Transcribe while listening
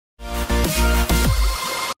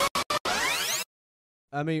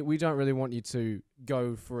I mean, we don't really want you to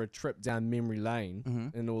go for a trip down memory lane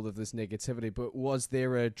Mm-hmm. in all of this negativity, but was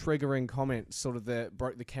there a triggering comment sort of that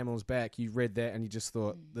broke the camel's back? You read that and you just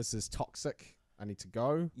thought, this is toxic, I need to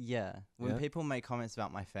go? Yeah. When Yeah. people make comments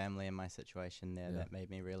about my family and my situation there, Yeah. that made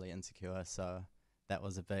me really insecure. So that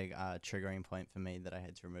was a big triggering point for me that I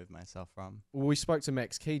had to remove myself from. Well, we spoke to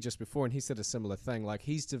Max Key just before, and he said a similar thing. Like,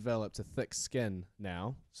 he's developed a thick skin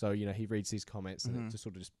now, so he reads these comments and it just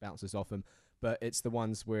sort of just bounces off him. But it's the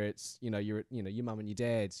ones where it's your mum and your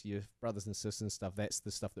dads, your brothers and sisters and stuff. That's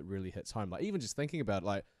the stuff that really hits home. Like, even just thinking about it,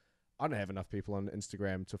 like, I don't have enough people on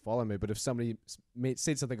Instagram to follow me, but if somebody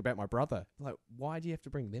said something about my brother, like, why do you have to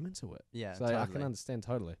bring them into it? Yeah, so totally. I can understand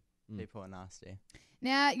totally. People are nasty.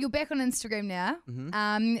 Now, you're back on Instagram now.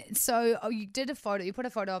 Mm-hmm. So you did a photo. You put a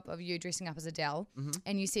photo up of you dressing up as Adele, Mm-hmm.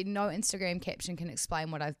 and you said, no Instagram caption can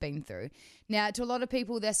explain what I've been through. Now, to a lot of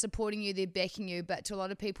people, they're supporting you, they're backing you, but to a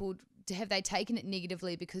lot of people, have they taken it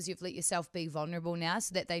negatively because you've let yourself be vulnerable now,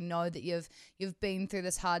 so that they know that you've been through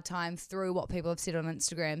this hard time through what people have said on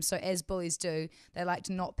Instagram? So as bullies do, they like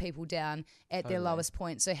to knock people down at their lowest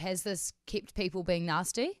point. So has this kept people being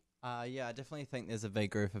nasty? Yeah, I definitely think there's a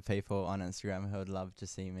big group of people on Instagram who would love to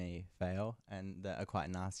see me fail and that are quite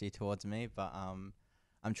nasty towards me. But I'm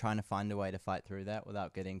trying to find a way to fight through that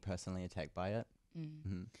without getting personally attacked by it.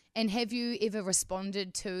 Mm-hmm. And have you ever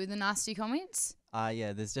responded to the nasty comments?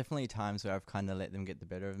 Yeah, there's definitely times where I've kind of let them get the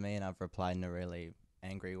better of me and I've replied in a really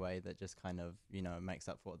angry way that just kind of, makes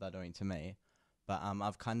up for what they're doing to me. But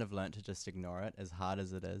I've kind of learnt to just ignore it. As hard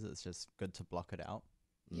as it is, it's just good to block it out.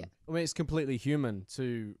 Yeah. I mean, it's completely human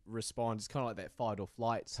to respond. It's kind of like that fight or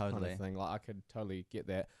flight kind Totally. of thing. Like, I could totally get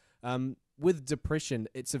that. With depression,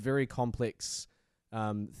 it's a very complex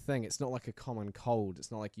thing. It's not like a common cold.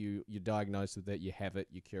 It's not like you're diagnosed with it, you have it,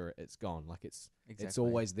 you cure it, it's gone. Like, it's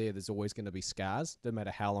always there. There's always going to be scars, no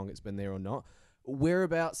matter how long it's been there or not.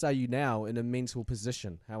 Whereabouts are you now in a mental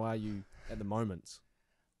position? How are you at the moment?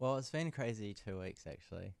 Well, it's been a crazy 2 weeks,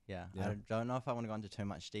 actually. Yeah. I don't know if I want to go into too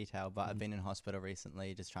much detail, but I've been in hospital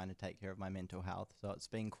recently just trying to take care of my mental health. So it's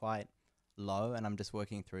been quite low, and I'm just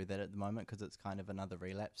working through that at the moment because it's kind of another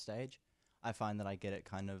relapse stage. I find that I get it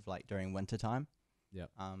kind of like during winter time. Yeah.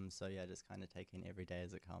 So yeah, just kind of taking every day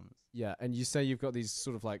as it comes. Yeah, and you say you've got these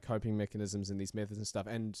sort of like coping mechanisms and these methods and stuff,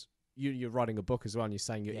 and you're writing a book as well, and you're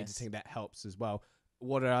saying you're editing, that helps as well.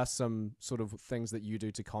 What are some sort of things that you do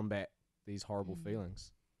to combat these horrible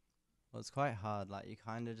feelings? Well, it's quite hard. Like, you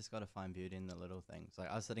kind of just got to find beauty in the little things.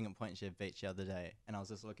 Like, I was sitting at Point Share Beach the other day, and I was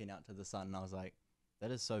just looking out to the sun, and I was like,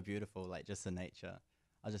 that is so beautiful, like, just the nature.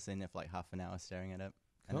 I was just sitting there for like half an hour staring at it,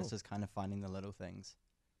 and it's just kind of finding the little things.